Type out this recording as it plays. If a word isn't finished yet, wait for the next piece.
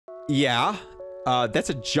Yeah. That's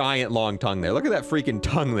a giant long tongue there. Look at that freaking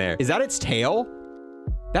tongue there. Is that its tail?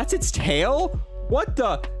 That's its tail? What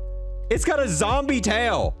the? It's got a zombie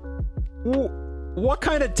tail. What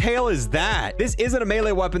kind of tail is that? This isn't a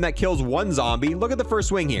melee weapon that kills one zombie. Look at the first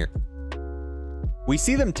swing here. We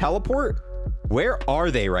see them teleport. Where are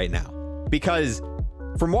they right now? Because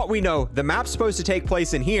from what we know, the map's supposed to take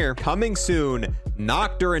place in here. Coming soon,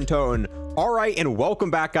 NACHT DER UNTOTEN. All right, and welcome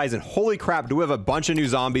back, guys, and holy crap, do we have a bunch of new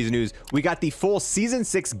zombies news. We got the full season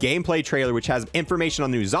 6 gameplay trailer, which has information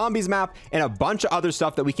on the new zombies map and a bunch of other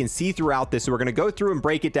stuff that we can see throughout this. So we're going to go through and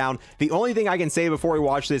break it down. The only thing I can say before we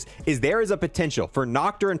watch this is there is a potential for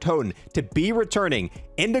NACHT DER UNTOTEN to be returning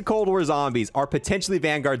into Cold War zombies or potentially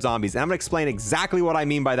Vanguard zombies. And I'm going to explain exactly what I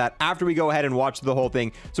mean by that after we go ahead and watch the whole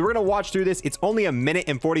thing. So we're going to watch through this. It's only a minute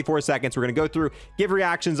and 44 seconds. We're going to go through, give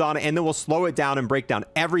reactions on it, and then we'll slow it down and break down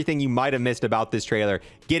everything you might have missed about this trailer,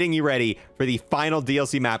 getting you ready for the final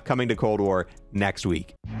DLC map coming to Cold War next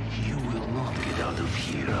week. You will not get out of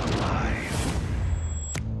here alive.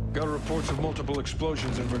 Got reports of multiple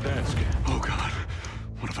explosions in Verdansk. Oh God,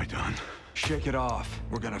 what have I done? Shake it off.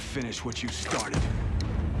 We're gonna finish what you started.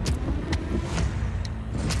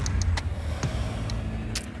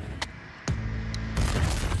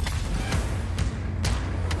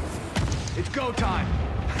 It's go time.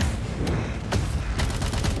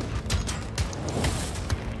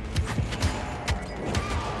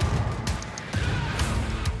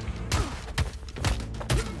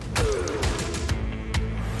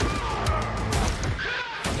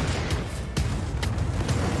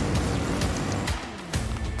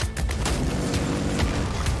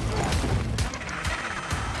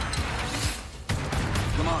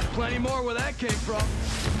 Plenty more where that came from.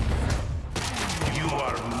 You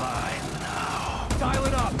are mine now. Dial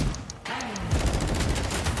it up.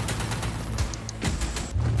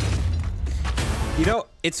 You know,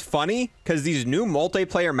 it's funny because these new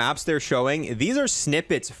multiplayer maps they're showing, these are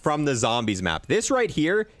snippets from the zombies map. This right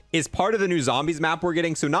here is part of the new zombies map we're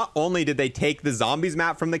getting. So not only did they take the zombies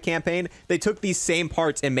map from the campaign, they took these same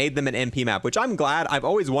parts and made them an MP map, which I'm glad. I've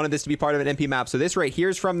always wanted this to be part of an MP map. So this right here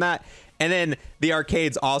is from that. And then the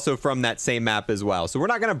arcade's also from that same map as well. So we're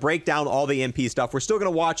not going to break down all the MP stuff. We're still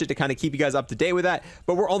going to watch it to kind of keep you guys up to date with that.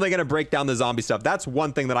 But we're only going to break down the zombie stuff. That's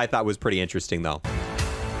one thing that I thought was pretty interesting, though.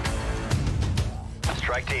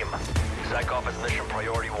 Strike team, Zykov is mission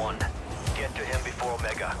priority 1. Get to him before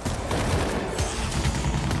Omega.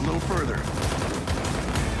 A little further.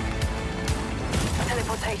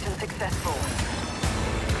 Teleportation successful.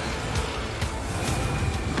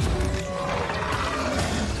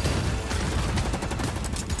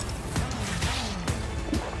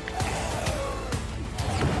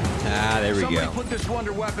 Ah, there we Somebody go. put this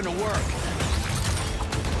wonder weapon to work.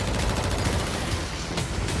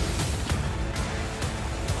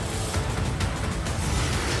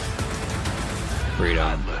 Freedom.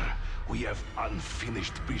 Adler, we have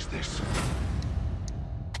unfinished business.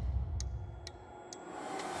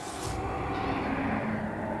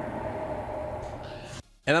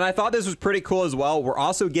 And then I thought this was pretty cool as well. We're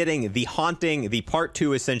also getting the Haunting, the part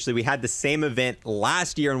 2, essentially. We had the same event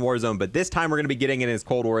last year in Warzone, but this time we're going to be getting it in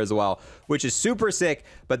Cold War as well, which is super sick.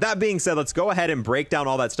 But that being said, let's go ahead and break down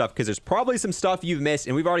all that stuff because there's probably some stuff you've missed,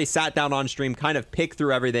 and we've already sat down on stream, kind of picked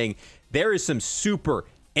through everything. There is some super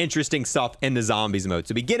interesting stuff in the zombies mode.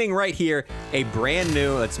 So beginning right here, a brand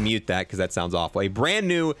new, let's mute that because that sounds awful, a brand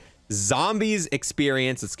new zombies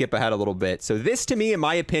experience. Let's skip ahead a little bit. So this, to me, in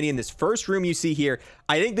my opinion, this first room you see here,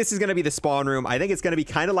 I think this is going to be the spawn room. I think it's going to be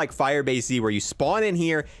kind of like Firebase, where you spawn in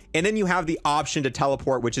here and then you have the option to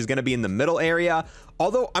teleport, which is going to be in the middle area.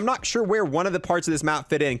 Although I'm not sure where one of the parts of this map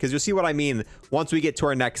fit in, because you'll see what I mean once we get to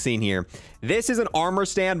our next scene here. This is an armor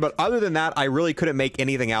stand, but other than that, I really couldn't make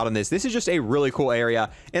anything out in this. This is just a really cool area.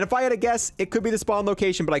 And if I had to guess, it could be the spawn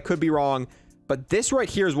location, but I could be wrong. But this right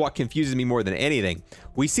here is what confuses me more than anything.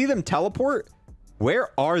 We see them teleport.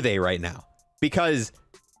 Where are they right now? Because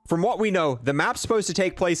from what we know, the map's supposed to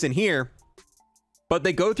take place in here, but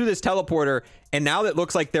they go through this teleporter, and now it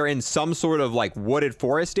looks like they're in some sort of like wooded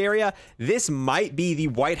forest area. This might be the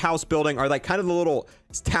White House building, or like kind of the little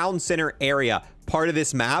town center area part of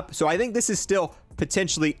this map. So I think this is still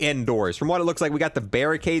potentially indoors. From what it looks like, we got the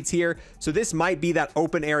barricades here. So this might be that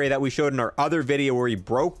open area that we showed in our other video where we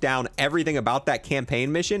broke down everything about that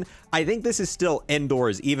campaign mission. I think this is still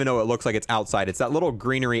indoors, even though it looks like it's outside. It's that little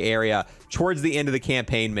greenery area towards the end of the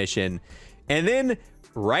campaign mission. And then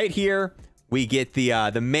right here, we get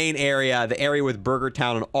the main area, the area with Burger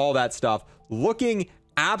Town and all that stuff, looking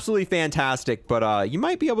absolutely fantastic. But you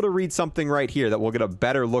might be able to read something right here that we'll get a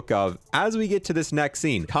better look of as we get to this next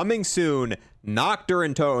scene. Coming soon, NACHT DER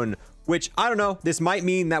UNTOTEN. which I don't know. This might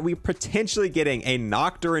mean that we're potentially getting a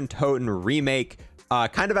NACHT DER UNTOTEN remake,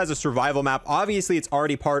 kind of as a survival map. Obviously, it's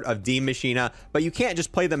already part of Die Maschine, but you can't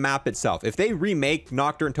just play the map itself. If they remake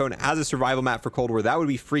NACHT DER UNTOTEN as a survival map for Cold War, that would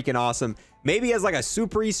be freaking awesome. Maybe as like a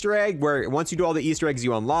super Easter egg where once you do all the Easter eggs,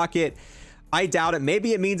 you unlock it. I doubt it.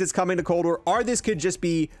 Maybe it means it's coming to Cold War, or this could just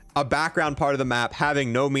be a background part of the map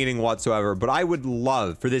having no meaning whatsoever. But I would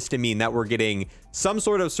love for this to mean that we're getting some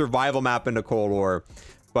sort of survival map into Cold War.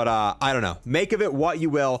 But I don't know. Make of it what you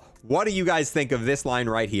will. What do you guys think of this line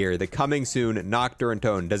right here? The coming soon NACHT DER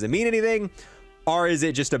UNTOTEN. Does it mean anything? Or is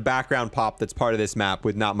it just a background pop that's part of this map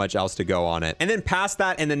with not much else to go on it? And then past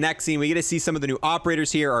that, in the next scene, we get to see some of the new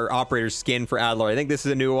operators here, our operator skin for Adler. I think this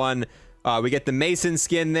is a new one. We get the Mason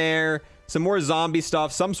skin there. Some more zombie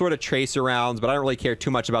stuff, some sort of tracer rounds, but I don't really care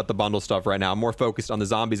too much about the bundle stuff right now. I'm more focused on the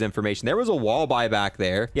zombies information. There was a wall buy back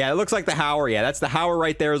there. Yeah, it looks like the Hauer. Yeah, that's the Hauer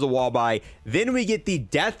right there is a wall buy. Then we get the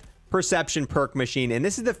Death Perception perk machine, and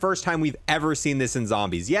this is the first time we've ever seen this in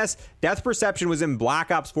zombies. Yes, Death Perception was in Black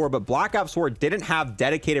Ops 4, but Black Ops 4 didn't have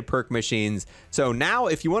dedicated perk machines. So now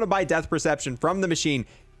if you want to buy Death Perception from the machine,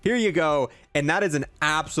 here you go. And that is an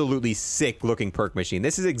absolutely sick looking perk machine.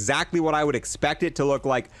 This is exactly what I would expect it to look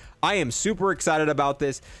like. I am super excited about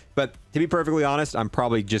this, but to be perfectly honest, I'm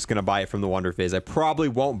probably just going to buy it from the Wonder Fizz. I probably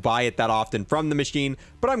won't buy it that often from the machine,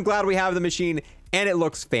 but I'm glad we have the machine, and it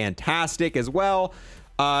looks fantastic as well.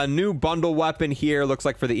 New bundle weapon here, looks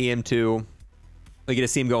like for the EM2. We get to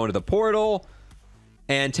see him go into the portal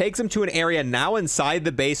and takes him to an area now inside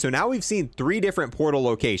the base. So now we've seen 3 different portal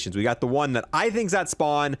locations. We got the one that I think's at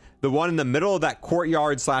spawn, the one in the middle of that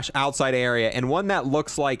courtyard / outside area, and one that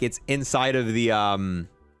looks like it's inside of the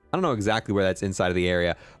I don't know exactly where that's inside of the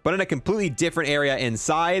area, but in a completely different area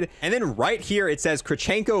inside. And then right here, it says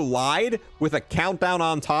Krachenko lied with a countdown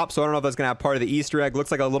on top. So I don't know if that's going to have part of the Easter egg.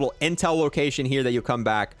 Looks like a little intel location here that you'll come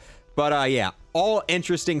back. But yeah, all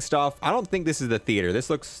interesting stuff. I don't think this is the theater. This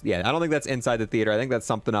looks, yeah, I don't think that's inside the theater. I think that's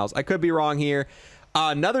something else. I could be wrong here.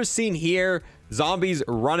 Another scene here, zombies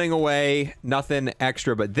running away, nothing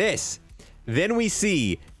extra, but this. Then we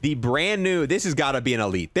see the brand new, this has got to be an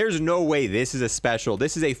elite. There's no way this is a special.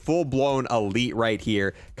 This is a full-blown elite right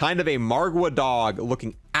here. Kind of a Margwa dog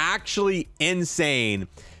looking actually insane.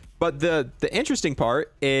 But the interesting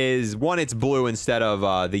part is, one, it's blue instead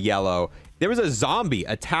of the yellow. There was a zombie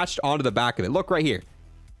attached onto the back of it. Look right here.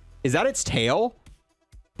 Is that its tail?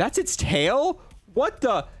 That's its tail? What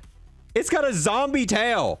the? It's got a zombie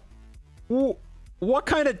tail. What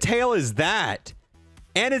kind of tail is that?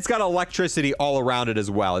 And it's got electricity all around it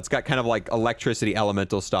as well. It's got kind of like electricity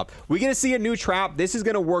elemental stuff. We get to see a new trap. This is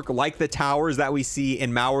going to work like the towers that we see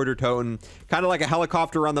in NACHT DER UNTOTEN. Kind of like a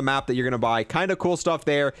helicopter on the map that you're going to buy. Kind of cool stuff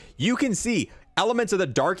there. You can see elements of the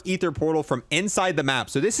Dark Aether portal from inside the map.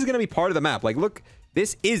 So this is going to be part of the map. Like, look,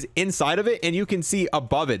 this is inside of it. And you can see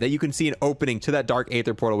above it that you can see an opening to that Dark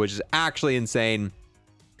Aether portal, which is actually insane.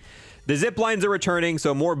 The zip lines are returning,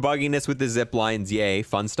 so more bugginess with the zip lines. Yay,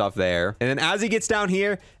 fun stuff there. And then as he gets down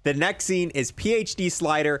here, the next scene is PhD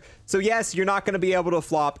slider. So yes, you're not going to be able to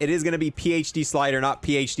flop. It is going to be PhD slider, not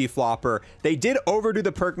PhD flopper. They did overdo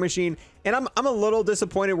the perk machine, and I'm a little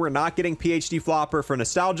disappointed we're not getting PhD flopper for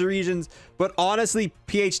nostalgia reasons, but honestly,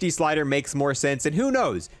 PhD slider makes more sense. And who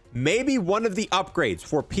knows, maybe one of the upgrades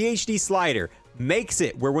for PhD slider makes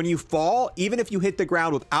it where when you fall, even if you hit the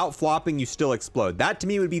ground without flopping, you still explode. That to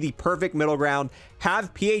me would be the perfect middle ground.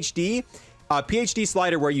 Have PhD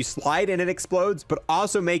slider where you slide and it explodes, but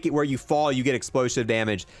also make it where you fall, you get explosive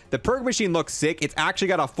damage. The perk machine looks sick. It's actually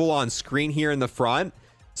got a full-on screen here in the front,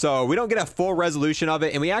 so we don't get a full resolution of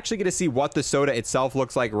it, and we actually get to see what the soda itself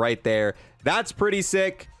looks like right there. That's pretty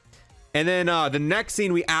sick. And then the next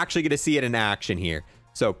scene, we actually get to see it in action here.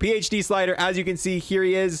 So PhD slider, as you can see, here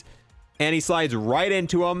he is. And he slides right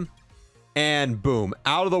into him. And boom,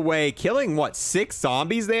 out of the way, killing, what, 6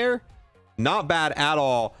 zombies there? Not bad at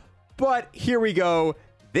all. But here we go.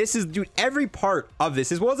 This is, dude, every part of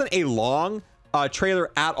this wasn't a long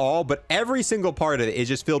trailer at all, but every single part of it is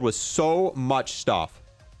just filled with so much stuff.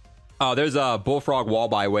 Oh, there's a bullfrog wall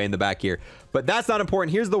by way in the back here. But that's not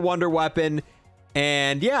important. Here's the wonder weapon.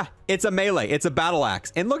 And yeah, it's a melee. It's a battle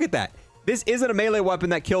axe. And look at that. This isn't a melee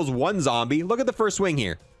weapon that kills 1 zombie. Look at the first swing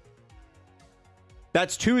here.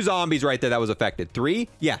 That's 2 zombies right there that was affected. 3?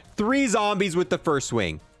 Yeah, 3 zombies with the first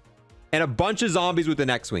swing. And a bunch of zombies with the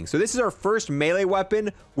next swing. So this is our first melee weapon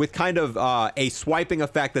with kind of a swiping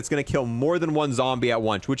effect that's going to kill more than 1 zombie at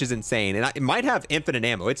once, which is insane. And it might have infinite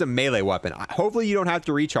ammo. It's a melee weapon. Hopefully you don't have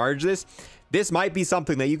to recharge this. This might be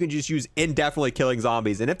something that you can just use indefinitely killing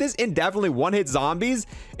zombies. And if this indefinitely one-hit zombies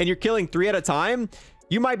and you're killing 3 at a time,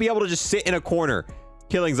 you might be able to just sit in a corner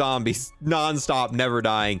killing zombies non-stop, never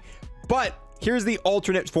dying. But here's the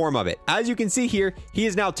alternate form of it. As you can see here, he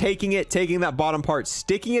is now taking that bottom part,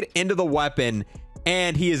 sticking it into the weapon,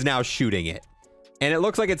 and he is now shooting it. And it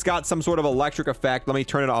looks like it's got some sort of electric effect. Let me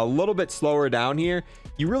turn it a little bit slower down here.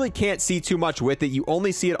 You really can't see too much with it. You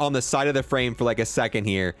only see it on the side of the frame for like a second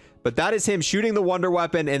here. But that is him shooting the wonder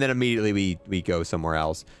weapon, and then immediately we go somewhere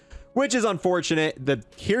else, which is unfortunate.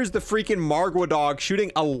 Here's the freaking Margwa dog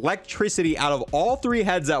shooting electricity out of all 3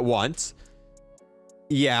 heads at once.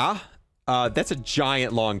 Yeah, that's a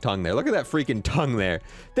giant long tongue there. Look at that freaking tongue there.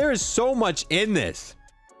 There is so much in this.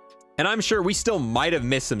 And I'm sure we still might have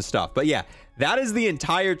missed some stuff. But yeah, that is the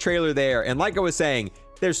entire trailer there. And like I was saying,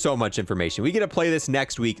 there's so much information. We get to play this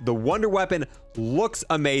next week. The wonder weapon looks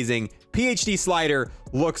amazing. PhD slider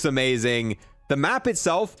looks amazing. The map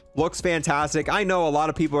itself looks fantastic. I know a lot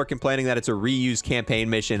of people are complaining that it's a reused campaign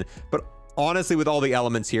mission, but honestly, with all the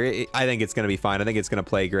elements here, I think it's going to be fine. I think it's going to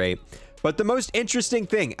play great. But the most interesting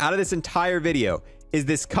thing out of this entire video is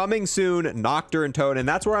this coming soon NACHT DER UNTOTEN, and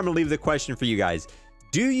that's where I'm going to leave the question for you guys.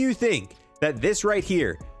 Do you think that this right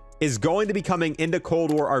here is going to be coming into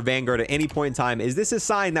Cold War or Vanguard at any point in time? Is this a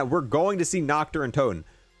sign that we're going to see NACHT DER UNTOTEN?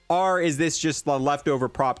 Or is this just a leftover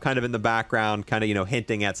prop kind of in the background, kind of, you know,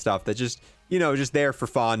 hinting at stuff that's just, you know, just there for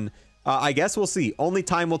fun? I guess we'll see. Only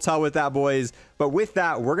time will tell with that, boys. But with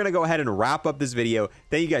that, we're going to go ahead and wrap up this video.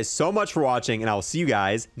 Thank you guys so much for watching, and I will see you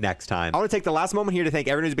guys next time. I want to take the last moment here to thank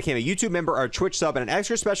everyone who became a YouTube member or a Twitch sub, and an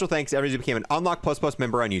extra special thanks to everyone who became an Unlock Plus Plus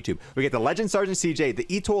member on YouTube. We get the Legend Sergeant CJ, the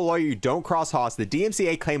E-Tool Lawyer You Don't Cross Hoss, the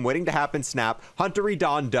DMCA Claim Waiting to Happen Snap, Huntery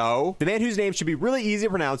Don Doe, the man whose name should be really easy to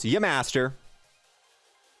pronounce, Yamaster,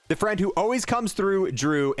 the friend who always comes through,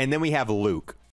 Drew, and then we have Luke.